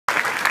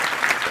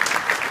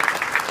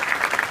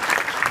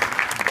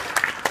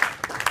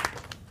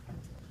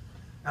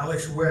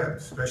Alex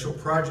Webb, Special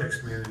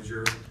Projects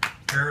Manager,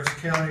 Harris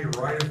County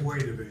Right-of-Way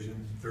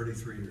Division,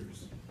 33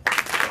 years.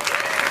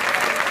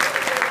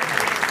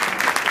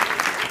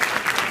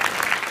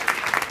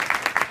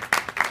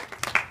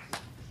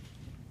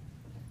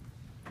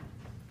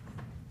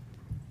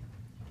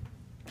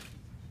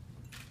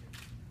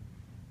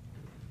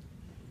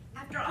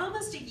 After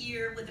almost a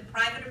year with a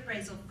private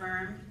appraisal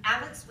firm,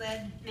 Alex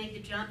Webb made the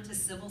jump to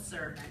civil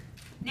servant.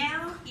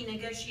 Now he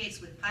negotiates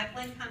with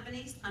pipeline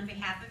companies on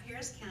behalf of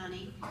Harris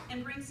County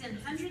and brings in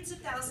hundreds of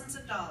thousands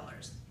of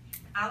dollars.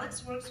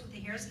 Alex works with the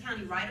Harris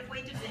County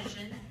Right-of-Way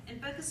Division and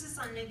focuses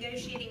on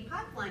negotiating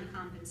pipeline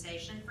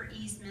compensation for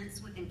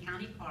easements within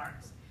county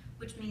parks,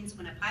 which means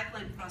when a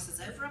pipeline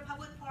crosses over a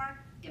public park,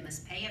 it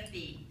must pay a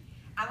fee.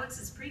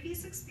 Alex's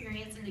previous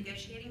experience in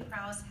negotiating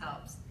prowess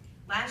helps.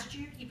 Last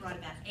year, he brought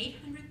about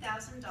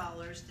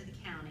 $800,000 to the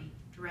county,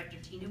 Director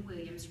Tina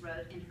Williams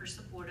wrote in her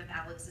support of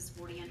Alex's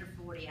 40 under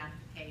 40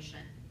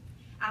 application.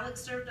 Alex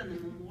served on the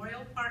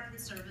Memorial Park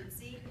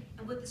Conservancy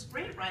and with his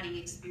grant writing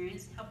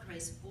experience helped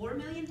raise $4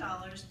 million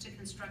to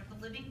construct the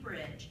Living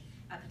Bridge,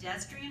 a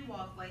pedestrian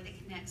walkway that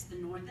connects the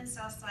north and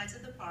south sides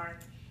of the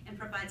park and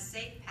provides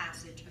safe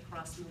passage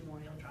across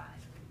Memorial Drive.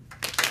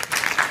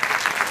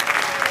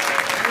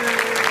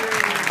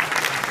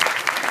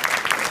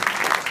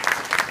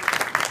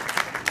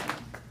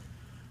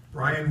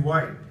 Brian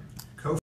White,